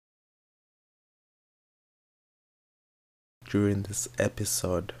during this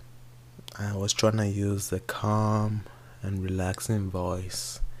episode, I was trying to use a calm and relaxing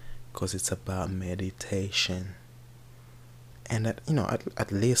voice because it's about meditation. And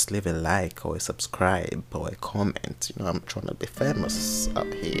at least leave a like or a subscribe or a comment. I'm trying to be famous up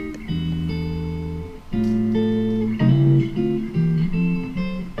here.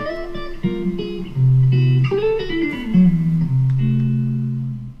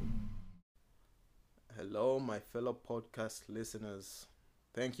 Hello, my fellow podcast listeners.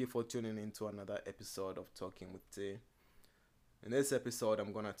 Thank you for tuning in to another episode of Talking with T. In this episode,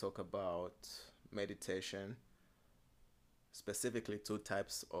 I'm going to talk about meditation, specifically two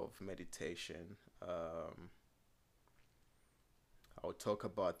types of meditation. I'll talk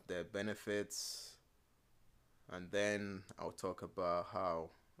about their benefits, and then I'll talk about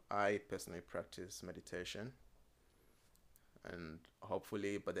how I personally practice meditation. And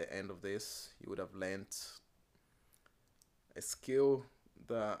hopefully, by the end of this, you would have learned a skill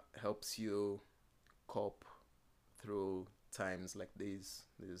that helps you cope through times like these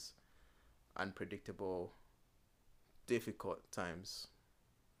unpredictable, difficult times.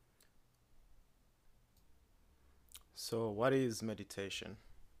 So, what is meditation?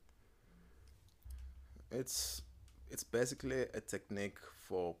 It's it's basically a technique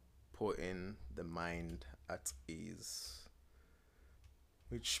for putting the mind at ease,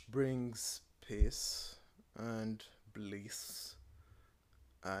 which brings peace and bliss,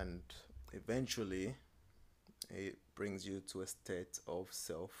 and eventually it brings you to a state of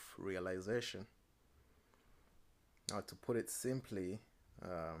self-realization. Now, to put it simply,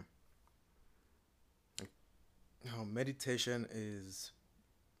 um, meditation is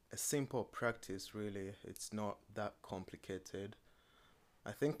a simple practice, really. It's not that complicated.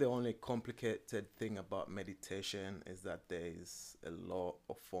 I think the only complicated thing about meditation is that there is a lot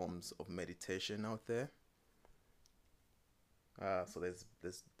of forms of meditation out there. So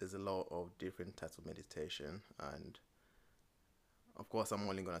there's a lot of different types of meditation, and of course, I'm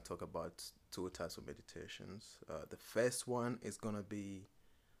only gonna talk about two types of meditations. The first one is gonna be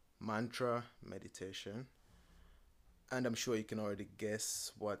mantra meditation, and I'm sure you can already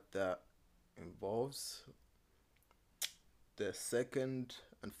guess what that involves. The second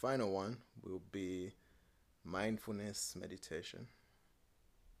and final one will be mindfulness meditation.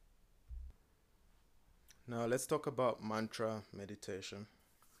 Now, let's talk about mantra meditation.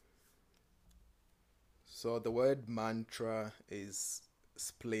 So, the word mantra is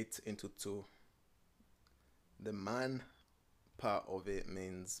split into two. The man part of it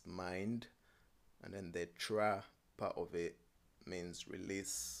means mind, and then the tra part of it means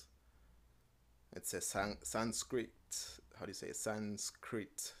release. It's a Sanskrit. How do you say it?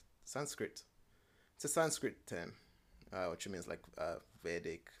 Sanskrit. It's a Sanskrit term, which means like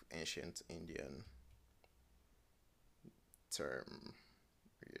Vedic, ancient Indian term.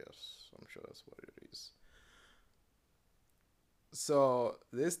 Yes, I'm sure that's what it is. So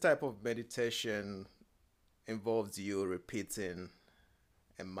this type of meditation involves you repeating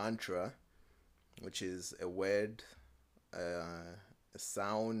a mantra, which is a word, a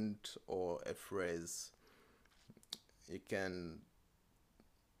sound, or a phrase. You can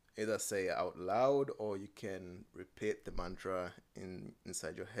either say it out loud or you can repeat the mantra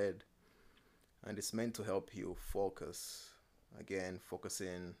inside your head, and it's meant to help you focus. Again,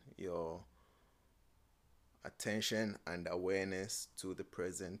 focusing your attention and awareness to the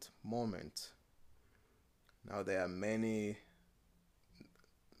present moment. Now, there are many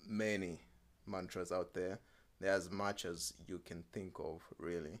mantras out there. There are as much as you can think of,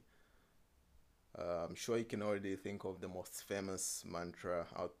 really. I'm sure you can already think of the most famous mantra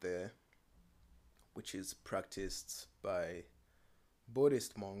out there, which is practiced by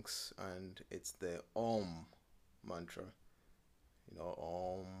Buddhist monks, and it's the Om mantra.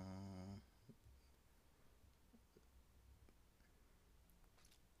 Om.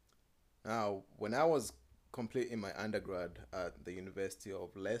 Now, when I was completing my undergrad at the University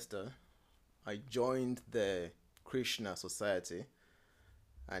of Leicester, I joined the Krishna Society,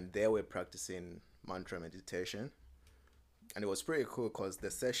 and they were practicing mantra meditation, and it was pretty cool because the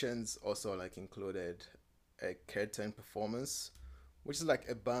sessions also like included a kirtan performance, which is like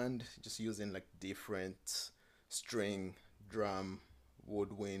a band just using like different string, drum,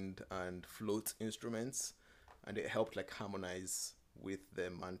 woodwind, and flute instruments, and it helped like harmonize with the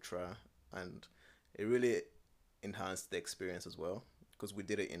mantra, and it really enhanced the experience as well because we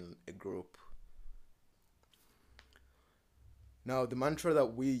did it in a group. Now, the mantra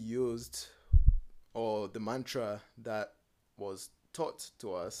that we used, or the mantra that was taught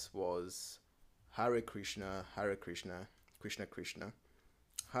to us, was Hare Krishna, Krishna Krishna,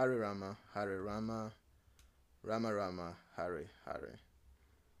 Hare Rama, Rama Rama Hari Hari.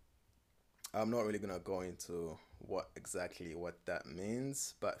 I'm not really gonna go into what that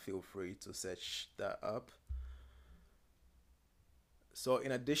means, but feel free to search that up. So,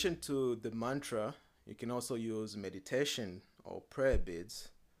 in addition to the mantra, you can also use meditation or prayer beads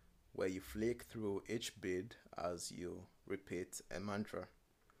where you flick through each bead as you repeat a mantra.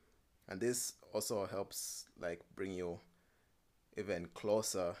 And this also helps like bring you even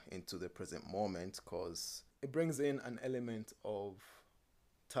closer into the present moment because it brings in an element of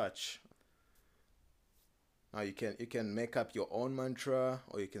touch. Now you can make up your own mantra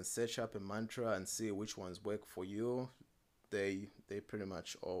or you can search up a mantra and see which ones work for you. They pretty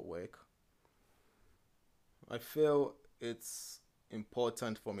much all work. I feel it's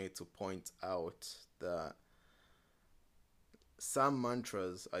important for me to point out that some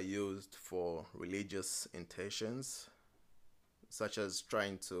mantras are used for religious intentions, such as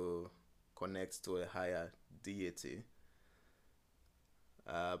trying to connect to a higher deity.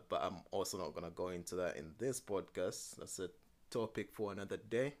 But I'm also not going to go into that in this podcast. That's a topic for another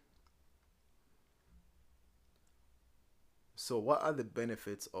day. So, what are the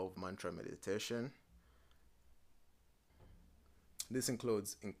benefits of mantra meditation? This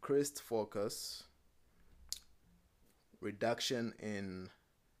includes increased focus, reduction in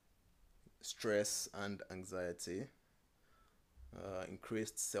stress and anxiety,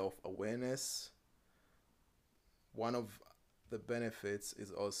 increased self awareness. One of the benefits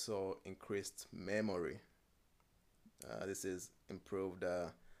is also increased memory. This is improved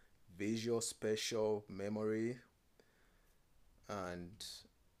visual spatial memory and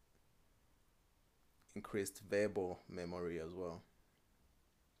increased verbal memory as well.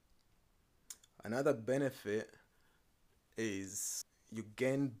 Another benefit is you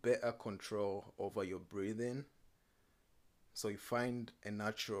gain better control over your breathing. So you find a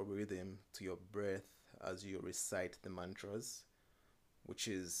natural rhythm to your breath as you recite the mantras, which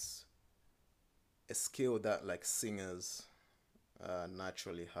is a skill that like singers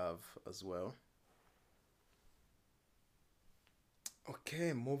naturally have as well.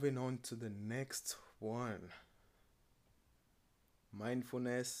 Okay, moving on to the next one,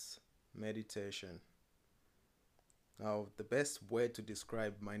 mindfulness meditation. Now, the best way to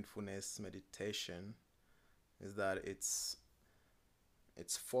describe mindfulness meditation is that it's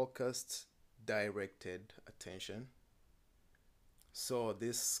focused, directed attention. So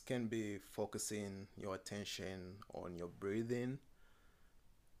this can be focusing your attention on your breathing,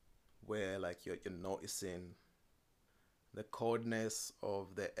 where like you're noticing the coldness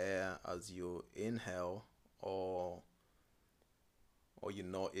of the air as you inhale, or you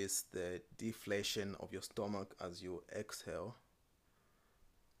notice the deflation of your stomach as you exhale.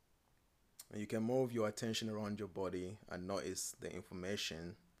 And you can move your attention around your body and notice the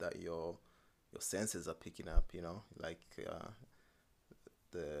information that your senses are picking up, like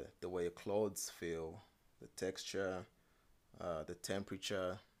the way your clothes feel, the texture, the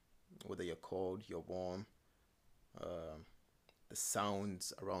temperature, whether you're cold, you're warm, uh, the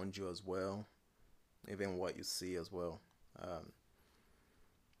sounds around you as well, even what you see as well.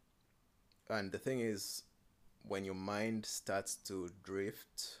 And the thing is, when your mind starts to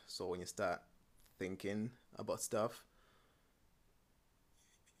drift, so when you start thinking about stuff,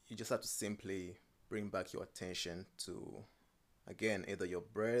 you just have to simply bring back your attention to, again, either your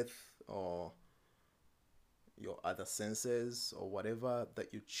breath or your other senses or whatever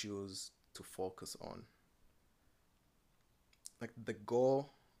that you choose to focus on. Like the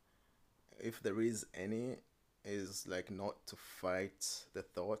goal, if there is any, is like not to fight the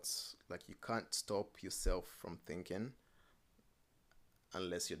thoughts. Like you can't stop yourself from thinking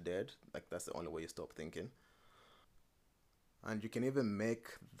unless you're dead. Like that's the only way you stop thinking. And you can even make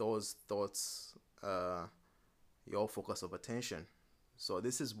those thoughts your focus of attention. So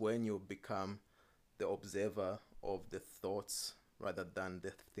this is when you become the observer of the thoughts rather than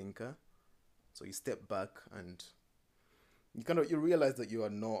the thinker. So you step back and you realize that you are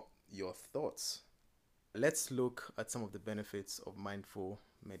not your thoughts. Let's look at some of the benefits of mindful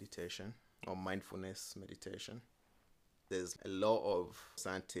meditation or mindfulness meditation. There's a lot of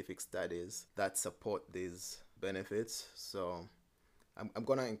scientific studies that support these benefits. So I'm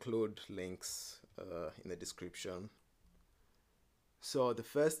gonna include links in the description. So the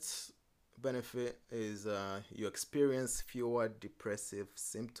first benefit is you experience fewer depressive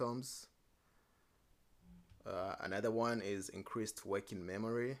symptoms. Another one is increased working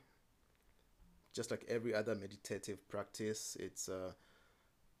memory. Just like every other meditative practice, it's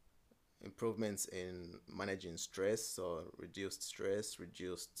improvements in managing stress, so reduced stress,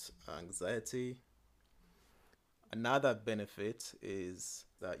 reduced anxiety. Another benefit is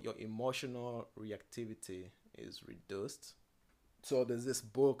that your emotional reactivity is reduced. So there's this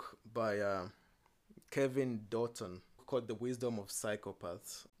book by Kevin Doughton called The Wisdom of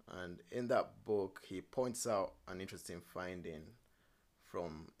Psychopaths. And in that book, he points out an interesting finding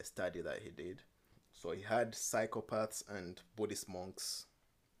from a study that he did. So he had psychopaths and Buddhist monks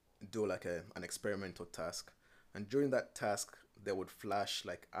do like an experimental task. And during that task, they would flash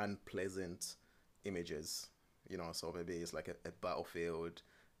like unpleasant images. So maybe it's like a battlefield,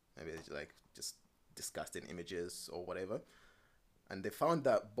 maybe it's like just disgusting images or whatever. And they found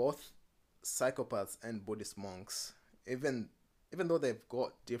that both psychopaths and Buddhist monks, even though they've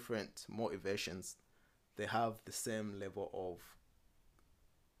got different motivations, they have the same level of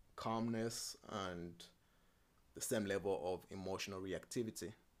calmness and the same level of emotional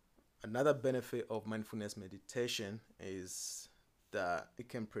reactivity. Another benefit of mindfulness meditation is that it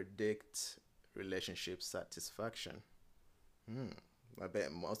can predict relationship satisfaction. I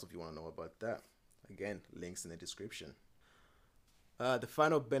bet most of you want to know about that. Again, links in the description. The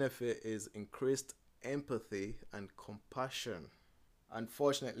final benefit is increased empathy and compassion.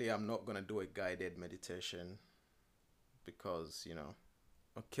 Unfortunately, I'm not going to do a guided meditation because.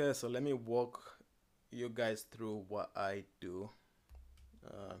 Okay, so let me walk you guys through what I do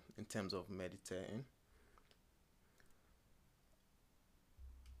in terms of meditating.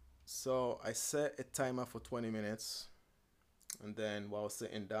 So I set a timer for 20 minutes, and then while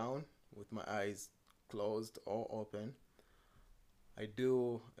sitting down with my eyes closed or open, I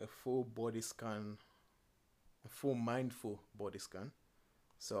do a full body scan, a full mindful body scan.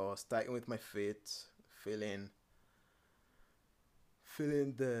 So starting with my feet, feeling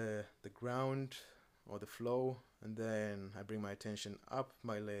the ground or the flow, and then I bring my attention up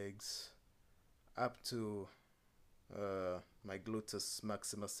my legs, up to my gluteus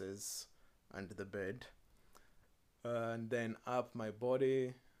maximuses under the bed, and then up my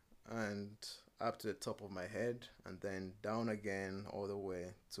body and up to the top of my head, and then down again all the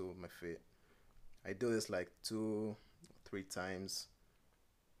way to my feet. I do this like 2-3 times,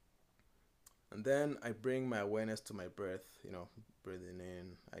 and then I bring my awareness to my breath. Breathing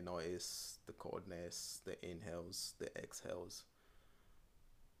in, I notice the coldness, the inhales, the exhales,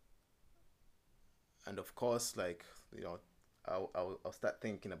 and of course, like I'll start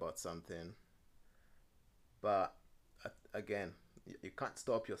thinking about something, but again, you can't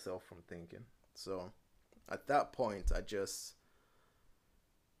stop yourself from thinking. So at that point, I just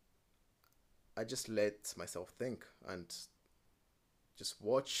let myself think and just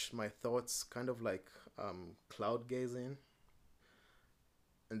watch my thoughts, kind of like cloud gazing.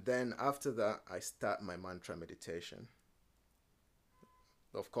 And then after that, I start my mantra meditation.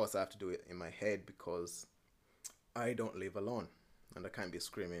 Of course, I have to do it in my head because I don't live alone, and I can't be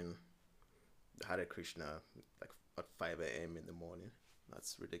screaming Hare Krishna like at 5 a.m. in the morning.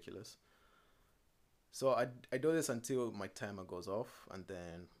 That's ridiculous. So I do this until my timer goes off, and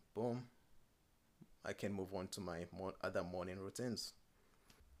then boom, I can move on to my other morning routines.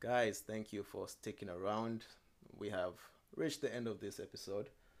 Guys, thank you for sticking around. We have reached the end of this episode,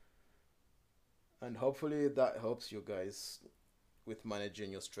 and hopefully that helps you guys with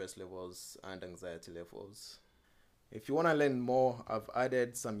managing your stress levels and anxiety levels. If you want to learn more, I've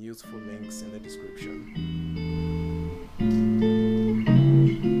added some useful links in the description.